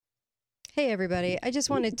Hey, everybody. I just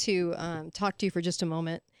wanted to talk to you for just a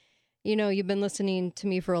moment. You know, you've been listening to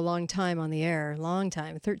me for a long time on the air, long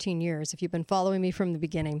time, 13 years, if you've been following me from the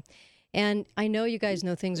beginning. And I know you guys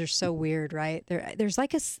know things are so weird, right? There's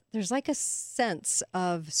like a sense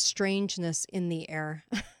of strangeness in the air.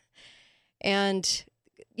 And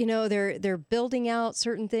you know, they're building out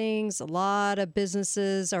certain things. A lot of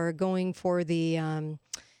businesses are going for the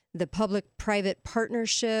public-private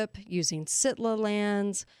partnership using SITLA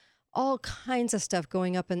lands, all kinds of stuff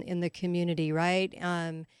going up in the community, right?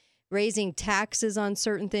 Raising taxes on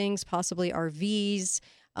certain things, possibly RVs,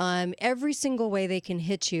 every single way they can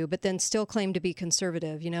hit you, but then still claim to be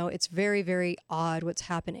conservative. You know, it's very, very odd what's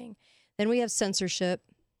happening. Then we have censorship,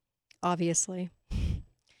 obviously.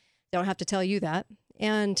 Don't have to tell you that.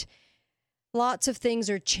 And lots of things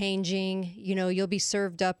are changing. You know, you'll be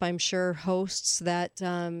served up, I'm sure, hosts that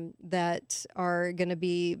that are going to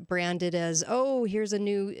be branded as, oh, here's a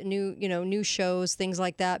new shows, things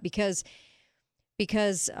like that. Because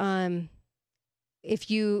if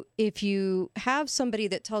you have somebody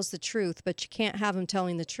that tells the truth, but you can't have them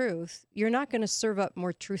telling the truth, you're not going to serve up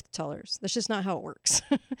more truth tellers. That's just not how it works.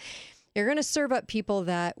 You're going to serve up people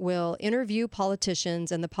that will interview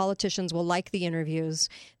politicians, and the politicians will like the interviews.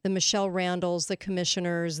 The Michelle Randalls, the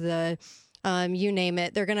commissioners, the you name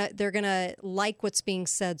it. They're gonna like what's being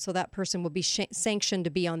said, so that person will be sanctioned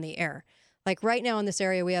to be on the air. Like right now in this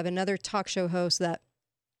area, we have another talk show host that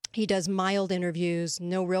he does mild interviews,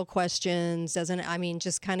 no real questions,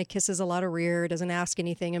 just kind of kisses a lot of rear, doesn't ask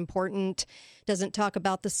anything important, doesn't talk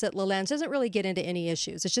about the SITLA lands, doesn't really get into any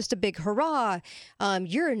issues. It's just a big hurrah,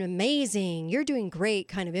 you're doing great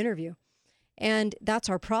kind of interview. And that's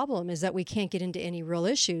our problem, is that we can't get into any real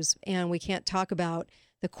issues, and we can't talk about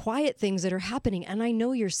the quiet things that are happening. And I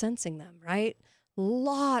know you're sensing them, right?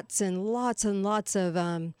 Lots and lots and lots of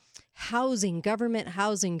government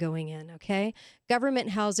housing going in, okay? Government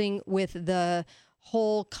housing with the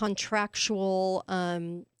whole contractual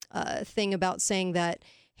thing about saying that,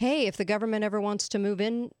 hey, if the government ever wants to move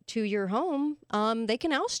into your home, they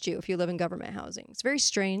can oust you if you live in government housing. It's very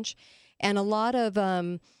strange. And a lot of,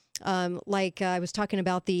 I was talking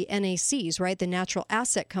about the NACs, right? The Natural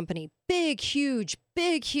Asset Company. Big, huge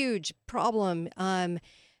problem.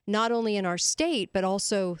 Not only in our state, but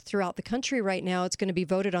also throughout the country right now. It's going to be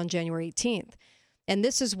voted on January 18th. And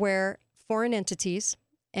this is where foreign entities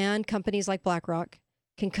and companies like BlackRock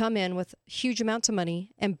can come in with huge amounts of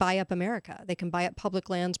money and buy up America. They can buy up public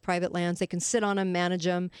lands, private lands. They can sit on them, manage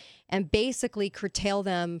them, and basically curtail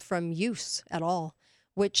them from use at all,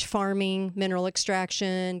 which farming, mineral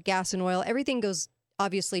extraction, gas and oil, everything goes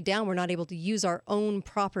obviously down. We're not able to use our own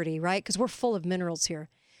property, right? Because we're full of minerals here.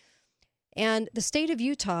 And the state of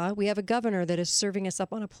Utah, we have a governor that is serving us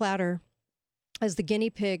up on a platter as the guinea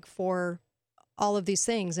pig for all of these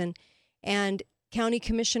things, and county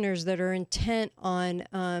commissioners that are intent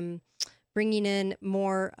on bringing in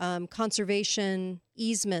more conservation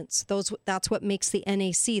easements. That's what makes the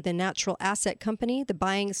NAC, the Natural Asset Company, the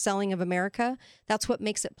buying, selling of America. That's what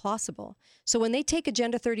makes it possible. So when they take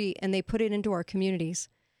Agenda 30 and they put it into our communities,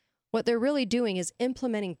 what they're really doing is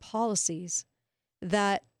implementing policies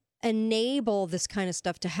that enable this kind of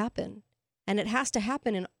stuff to happen. And it has to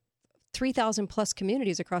happen in 3,000 plus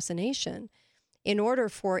communities across the nation. In order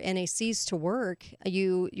for NACs to work,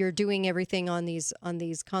 you're doing everything on these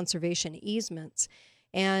conservation easements.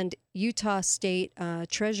 And Utah State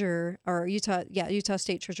Treasurer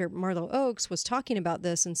Marlo Oaks was talking about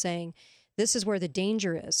this and saying, this is where the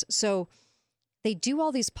danger is. So they do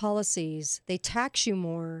all these policies, they tax you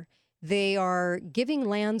more, they are giving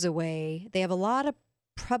lands away, they have a lot of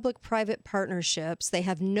public-private partnerships. They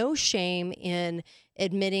have no shame in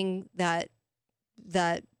admitting that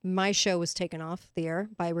my show was taken off the air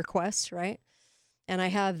by request, right? And I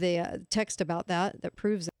have the text about that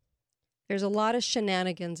proves it. There's a lot of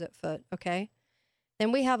shenanigans at foot, okay?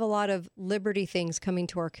 Then we have a lot of liberty things coming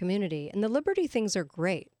to our community, and the liberty things are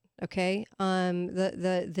great, okay?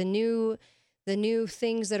 The new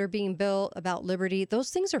things that are being built about liberty,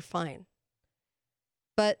 those things are fine.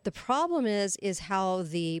 But the problem is how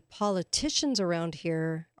the politicians around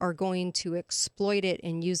here are going to exploit it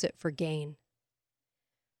and use it for gain.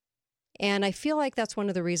 And I feel like that's one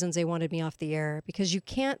of the reasons they wanted me off the air, because you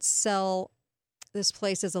can't sell this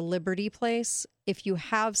place as a liberty place if you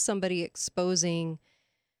have somebody exposing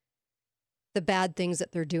the bad things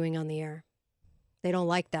that they're doing on the air. They don't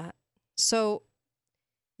like that. So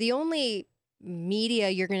the only media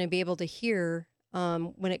you're going to be able to hear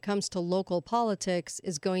when it comes to local politics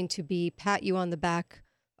is going to be pat you on the back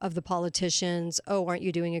of the politicians. Oh, aren't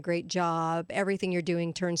you doing a great job? Everything you're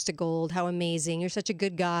doing turns to gold. How amazing. You're such a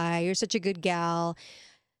good guy. You're such a good gal.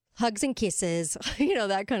 hugs and kisses,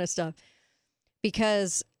 that kind of stuff.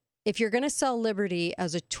 Because if you're going to sell liberty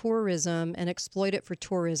as a tourism and exploit it for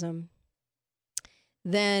tourism,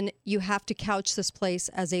 then you have to couch this place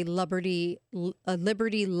as a liberty-loving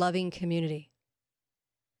community.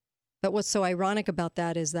 But what's so ironic about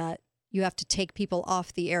that is that you have to take people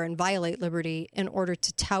off the air and violate liberty in order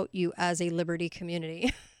to tout you as a liberty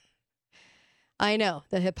community. I know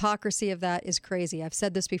the hypocrisy of that is crazy. I've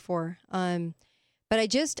said this before. But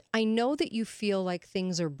I know that you feel like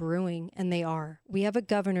things are brewing, and they are. We have a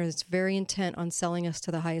governor that's very intent on selling us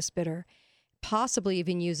to the highest bidder, possibly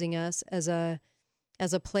even using us as a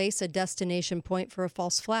place, a destination point for a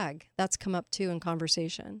false flag. That's come up too in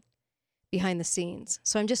conversation behind the scenes.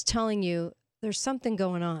 So I'm just telling you, there's something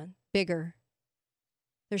going on, bigger.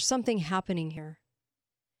 There's something happening here.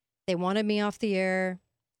 They wanted me off the air.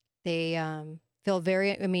 They feel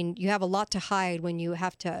you have a lot to hide when you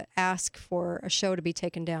have to ask for a show to be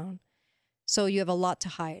taken down. So you have a lot to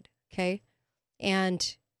hide, okay?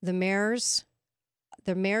 And the mayors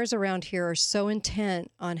around here are so intent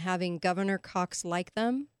on having Governor Cox like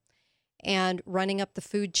them and running up the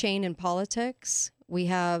food chain in politics. We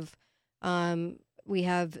have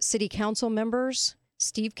city council members.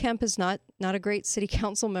 Steve Kemp is not a great city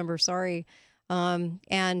council member, sorry.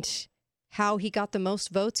 And how he got the most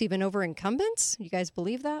votes even over incumbents. You guys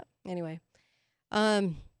believe that? Anyway.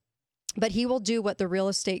 But he will do what the real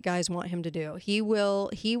estate guys want him to do. He will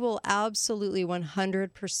absolutely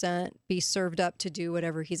 100% be served up to do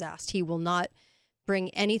whatever he's asked. He will not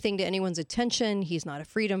bring anything to anyone's attention. He's not a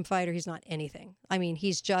freedom fighter. He's not anything. I mean,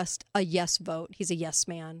 he's just a yes vote. He's a yes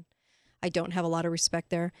man. I don't have a lot of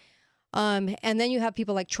respect there. And then you have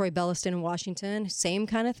people like Troy Belliston in Washington, same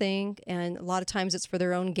kind of thing. And a lot of times it's for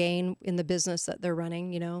their own gain in the business that they're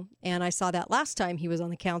running, And I saw that last time he was on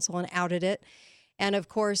the council and outed it. And of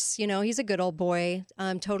course, he's a good old boy,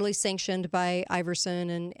 totally sanctioned by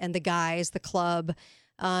Iverson and the guys, the club.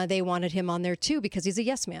 They wanted him on there too because he's a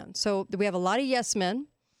yes man. So we have a lot of yes men.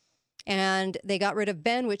 And they got rid of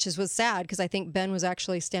Ben, which was sad because I think Ben was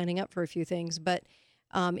actually standing up for a few things, but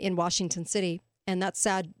in Washington City. And that's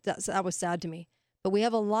sad. That was sad to me. But we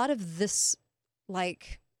have a lot of this, I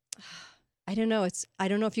don't know. I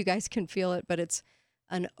don't know if you guys can feel it, but it's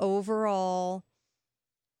an overall,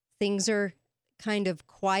 things are kind of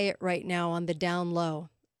quiet right now on the down low.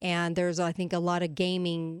 And there's, I think, a lot of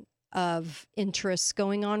gaming of interests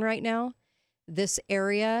going on right now. This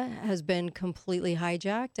area has been completely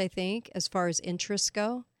hijacked, I think, as far as interests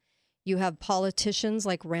go. You have politicians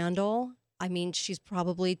like Randall. I mean, she's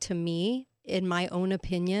probably, to me, in my own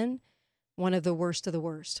opinion, one of the worst of the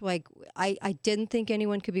worst. I didn't think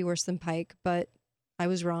anyone could be worse than Pike, but I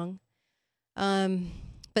was wrong.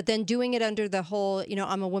 But then doing it under the whole,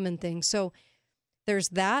 I'm a woman thing. So there's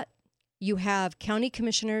that. You have county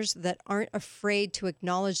commissioners that aren't afraid to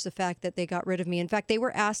acknowledge the fact that they got rid of me. In fact, they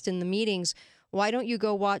were asked in the meetings, why don't you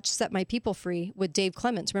go watch Set My People Free with Dave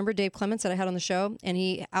Clements? Remember Dave Clements that I had on the show? And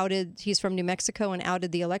he's from New Mexico and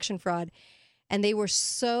outed the election fraud. And they were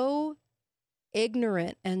so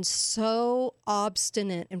ignorant and so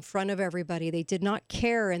obstinate in front of everybody. They did not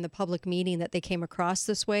care in the public meeting that they came across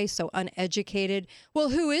this way, so uneducated.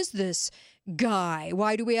 Well, who is this guy?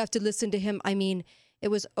 Why do we have to listen to him? I mean, it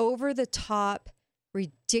was over the top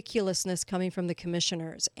ridiculousness coming from the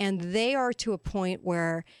commissioners. And they are to a point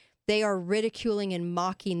where they are ridiculing and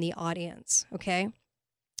mocking the audience, okay?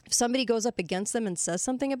 If somebody goes up against them and says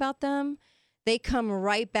something about them, they come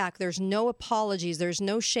right back. There's no apologies. There's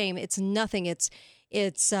no shame. It's nothing. It's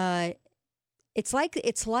like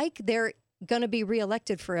they're going to be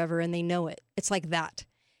reelected forever and they know it. It's like that.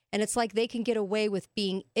 And it's like they can get away with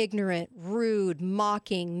being ignorant, rude,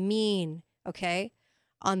 mocking, mean, okay,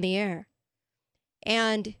 on the air.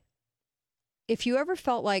 And if you ever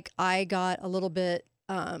felt like I got a little bit,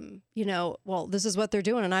 well, this is what they're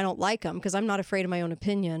doing and I don't like them because I'm not afraid of my own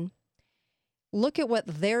opinion. Look at what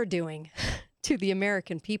they're doing to the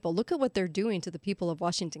American people. Look at what they're doing to the people of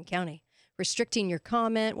Washington County. Restricting your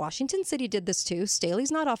comment. Washington City did this too.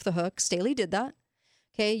 Staley's not off the hook. Staley did that.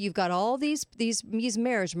 Okay, you've got all these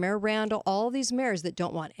mayors, Mayor Randall, all these mayors that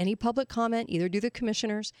don't want any public comment, either do the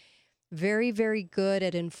commissioners. Very, very good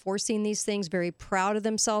at enforcing these things, very proud of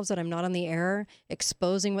themselves that I'm not on the air,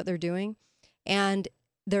 exposing what they're doing. And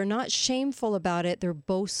they're not shameful about it. They're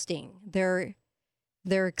boasting. They're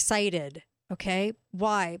excited. Okay,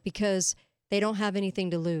 why? Because they don't have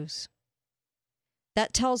anything to lose.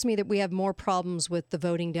 That tells me that we have more problems with the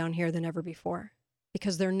voting down here than ever before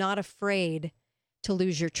because they're not afraid to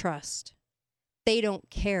lose your trust. They don't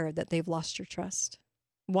care that they've lost your trust.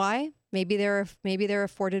 Why? Maybe they're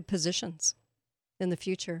afforded positions in the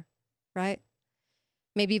future, right?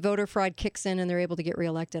 Maybe voter fraud kicks in and they're able to get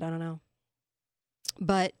reelected. I don't know.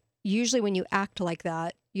 But usually when you act like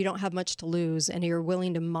that, you don't have much to lose, and you're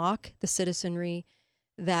willing to mock the citizenry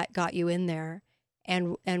that got you in there,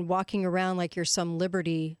 and walking around like you're some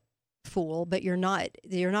liberty fool, but you're not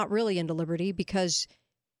really into liberty, because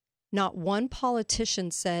not one politician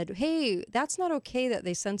said, hey, that's not okay that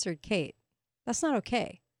they censored Kate. That's not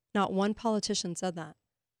okay. Not one politician said that.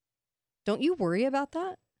 Don't you worry about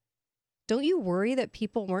that? Don't you worry that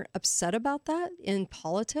people weren't upset about that in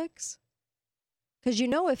politics? Because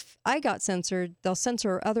if I got censored, they'll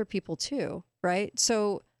censor other people too, right?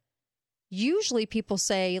 So usually people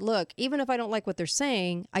say, look, even if I don't like what they're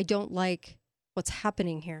saying, I don't like what's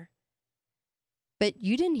happening here. But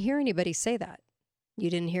you didn't hear anybody say that.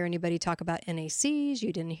 You didn't hear anybody talk about NACs.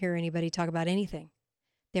 You didn't hear anybody talk about anything.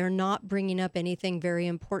 They're not bringing up anything very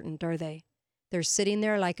important, are they? They're sitting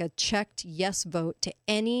there like a checked yes vote to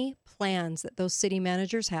any plans that those city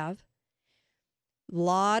managers have. A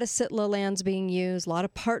lot of SITLA lands being used, a lot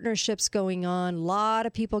of partnerships going on, a lot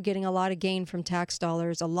of people getting a lot of gain from tax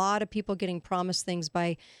dollars, a lot of people getting promised things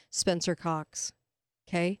by Spencer Cox.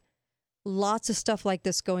 Okay? Lots of stuff like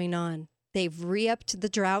this going on. They've re-upped the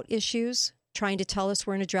drought issues, trying to tell us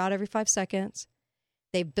we're in a drought every 5 seconds.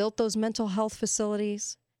 They've built those mental health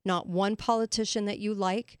facilities. Not one politician that you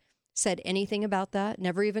like said anything about that,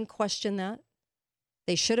 never even questioned that.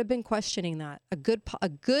 They should have been questioning that. A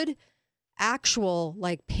good actual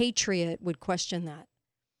patriot would question that.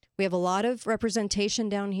 We have a lot of representation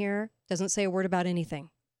down here. Doesn't say a word about anything.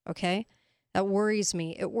 Okay? That worries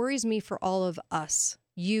me. It worries me for all of us.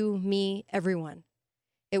 You, me, everyone.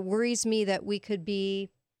 It worries me that we could be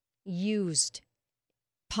used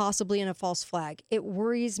possibly in a false flag. It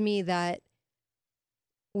worries me that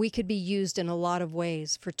we could be used in a lot of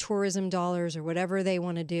ways for tourism dollars or whatever they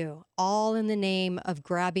want to do, all in the name of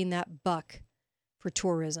grabbing that buck for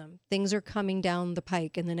tourism. Things are coming down the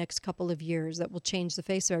pike in the next couple of years that will change the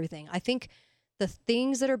face of everything. I think the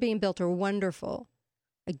things that are being built are wonderful.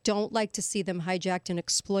 I don't like to see them hijacked and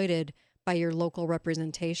exploited by your local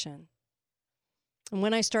representation. And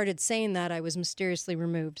when I started saying that, I was mysteriously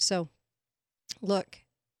removed. So, look,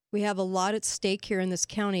 we have a lot at stake here in this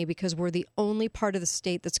county because we're the only part of the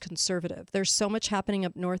state that's conservative. There's so much happening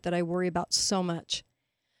up north that I worry about so much.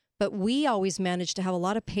 But we always manage to have a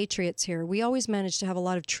lot of patriots here. We always manage to have a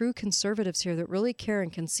lot of true conservatives here that really care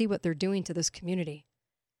and can see what they're doing to this community.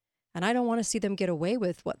 And I don't want to see them get away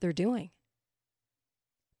with what they're doing.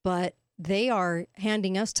 But they are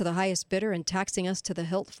handing us to the highest bidder and taxing us to the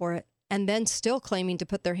hilt for it, and then still claiming to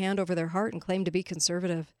put their hand over their heart and claim to be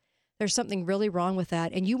conservative. There's something really wrong with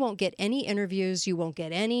that. And you won't get any interviews. You won't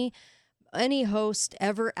get any host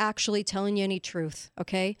ever actually telling you any truth,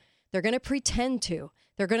 okay? They're going to pretend to.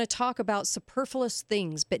 They're going to talk about superfluous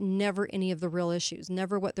things, but never any of the real issues,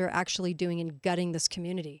 never what they're actually doing in gutting this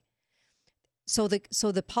community. So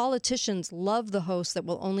the politicians love the hosts that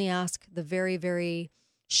will only ask the very, very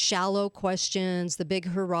shallow questions, the big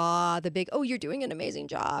hurrah, the big, oh, you're doing an amazing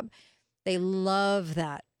job. They love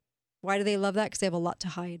that. Why do they love that? Because they have a lot to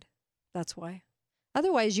hide. That's why.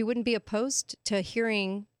 Otherwise, you wouldn't be opposed to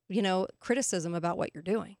hearing, criticism about what you're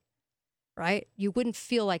doing, right? You wouldn't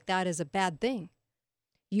feel like that is a bad thing.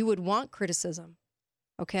 You would want criticism,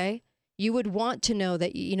 okay? You would want to know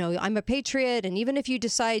that, I'm a patriot, and even if you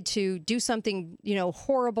decide to do something,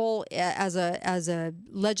 horrible as a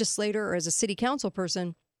legislator or as a city council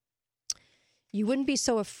person, you wouldn't be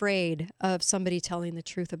so afraid of somebody telling the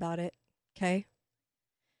truth about it, okay?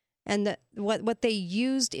 And what they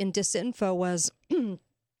used in disinfo was,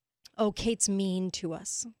 oh, Kate's mean to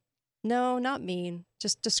us. No, not mean,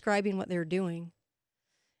 just describing what they're doing.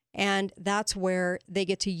 And that's where they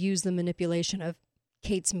get to use the manipulation of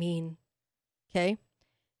Kate's mean. Okay?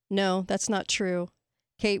 No, that's not true.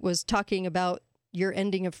 Kate was talking about your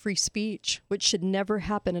ending of free speech, which should never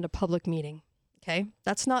happen in a public meeting. Okay?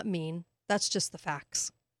 That's not mean. That's just the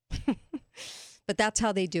facts. But that's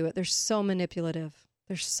how they do it. They're so manipulative.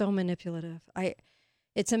 They're so manipulative.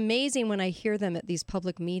 It's amazing when I hear them at these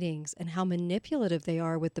public meetings and how manipulative they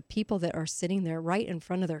are with the people that are sitting there right in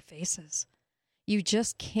front of their faces. You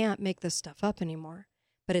just can't make this stuff up anymore.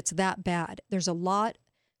 But it's that bad. There's a lot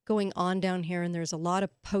going on down here, and there's a lot of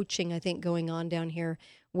poaching, I think, going on down here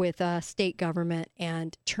with state government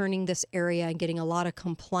and turning this area and getting a lot of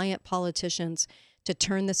compliant politicians to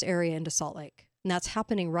turn this area into Salt Lake. And that's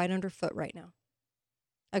happening right underfoot right now.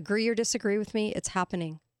 Agree or disagree with me, it's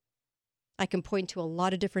happening. I can point to a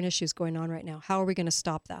lot of different issues going on right now. How are we going to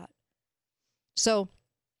stop that? So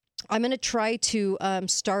I'm going to try to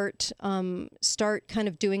start kind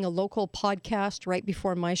of doing a local podcast right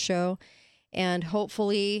before my show. And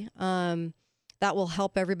hopefully That will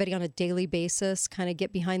help everybody on a daily basis kind of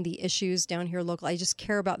get behind the issues down here local. I just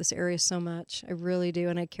care about this area so much. I really do.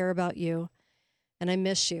 And I care about you. And I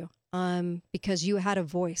miss you because you had a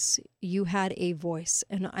voice. You had a voice.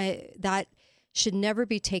 And that should never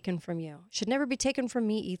be taken from you. Should never be taken from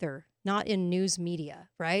me either. Not in news media,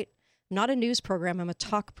 right? I'm not a news program. I'm a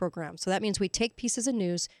talk program. So that means we take pieces of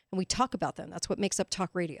news and we talk about them. That's what makes up talk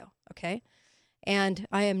radio, okay? And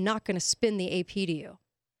I am not going to spin the AP to you.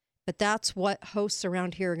 But that's what hosts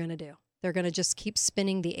around here are going to do. They're going to just keep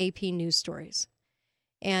spinning the AP news stories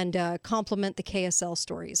and complement the KSL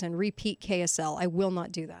stories and repeat KSL. I will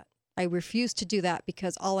not do that. I refuse to do that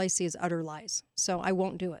because all I see is utter lies. So I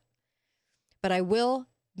won't do it. But I will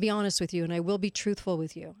be honest with you, and I will be truthful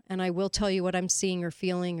with you, and I will tell you what I'm seeing or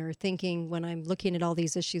feeling or thinking when I'm looking at all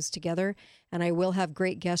these issues together. And I will have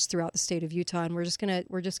great guests throughout the state of Utah, and we're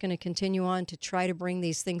just gonna continue on to try to bring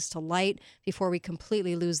these things to light before we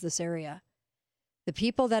completely lose this area. The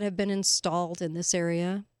people that have been installed in this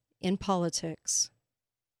area in politics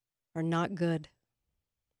are not good.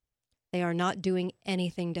 They are not doing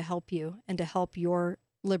anything to help you and to help your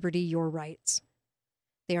liberty, your rights.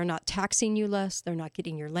 They are not taxing you less. They're not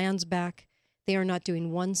getting your lands back. They are not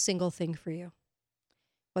doing one single thing for you.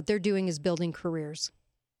 What they're doing is building careers,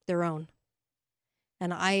 their own.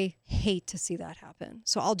 And I hate to see that happen.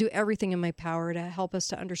 So I'll do everything in my power to help us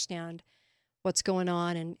to understand what's going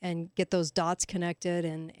on and get those dots connected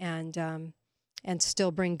and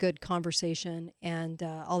still bring good conversation. And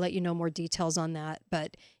I'll let you know more details on that.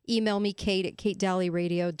 But email me, Kate at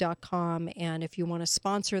katedalleyradio.com. And if you want to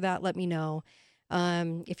sponsor that, let me know.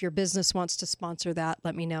 If your business wants to sponsor that,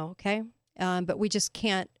 let me know. Okay. But we just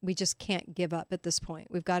can't give up at this point.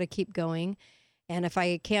 We've got to keep going. And if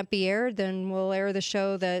I can't be aired, then we'll air the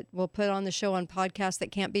show we'll put on the show on podcast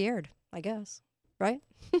that can't be aired, I guess. Right.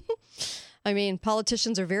 I mean,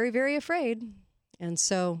 politicians are very, very afraid. And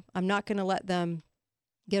so I'm not going to let them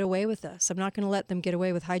get away with this. I'm not going to let them get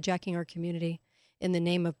away with hijacking our community in the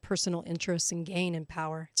name of personal interests and gain and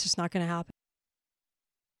power. It's just not going to happen.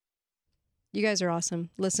 You guys are awesome.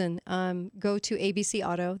 Listen, go to ABC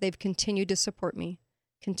Auto. They've continued to support me.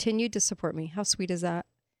 How sweet is that?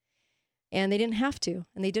 And they didn't have to.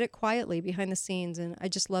 And they did it quietly behind the scenes. And I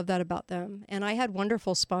just love that about them. And I had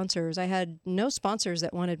wonderful sponsors. I had no sponsors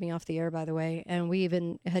that wanted me off the air, by the way. And we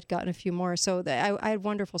even had gotten a few more. So I had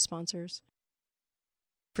wonderful sponsors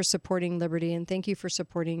for supporting liberty. And thank you for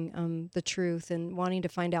supporting the truth and wanting to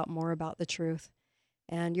find out more about the truth.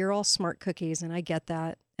 And you're all smart cookies, and I get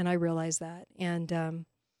that, and I realize that. And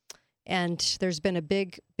there's been a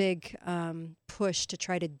big push to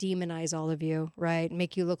try to demonize all of you, right?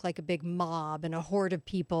 Make you look like a big mob and a horde of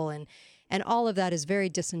people, and all of that is very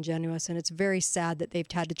disingenuous, and it's very sad that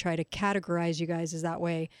they've had to try to categorize you guys as that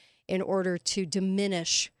way in order to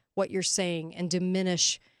diminish what you're saying and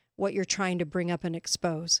diminish what you're trying to bring up and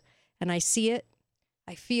expose. And I see it,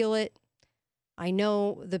 I feel it. I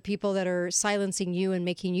know the people that are silencing you and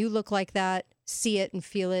making you look like that see it and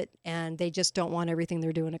feel it, and they just don't want everything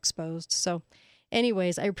they're doing exposed. So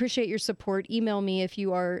anyways, I appreciate your support. Email me if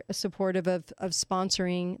you are supportive of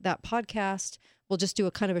sponsoring that podcast. We'll just do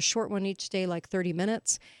a kind of a short one each day, like 30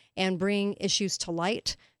 minutes, and bring issues to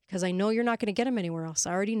light because I know you're not going to get them anywhere else.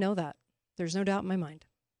 I already know that. There's no doubt in my mind.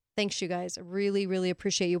 Thanks, you guys. I really, really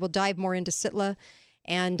appreciate you. We'll dive more into Sitla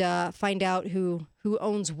and find out who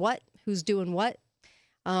owns what, who's doing what,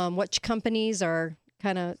 which companies are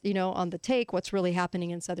kind of, on the take, what's really happening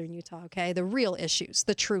in Southern Utah, okay? The real issues,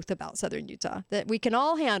 the truth about Southern Utah that we can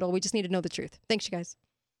all handle. We just need to know the truth. Thanks, you guys.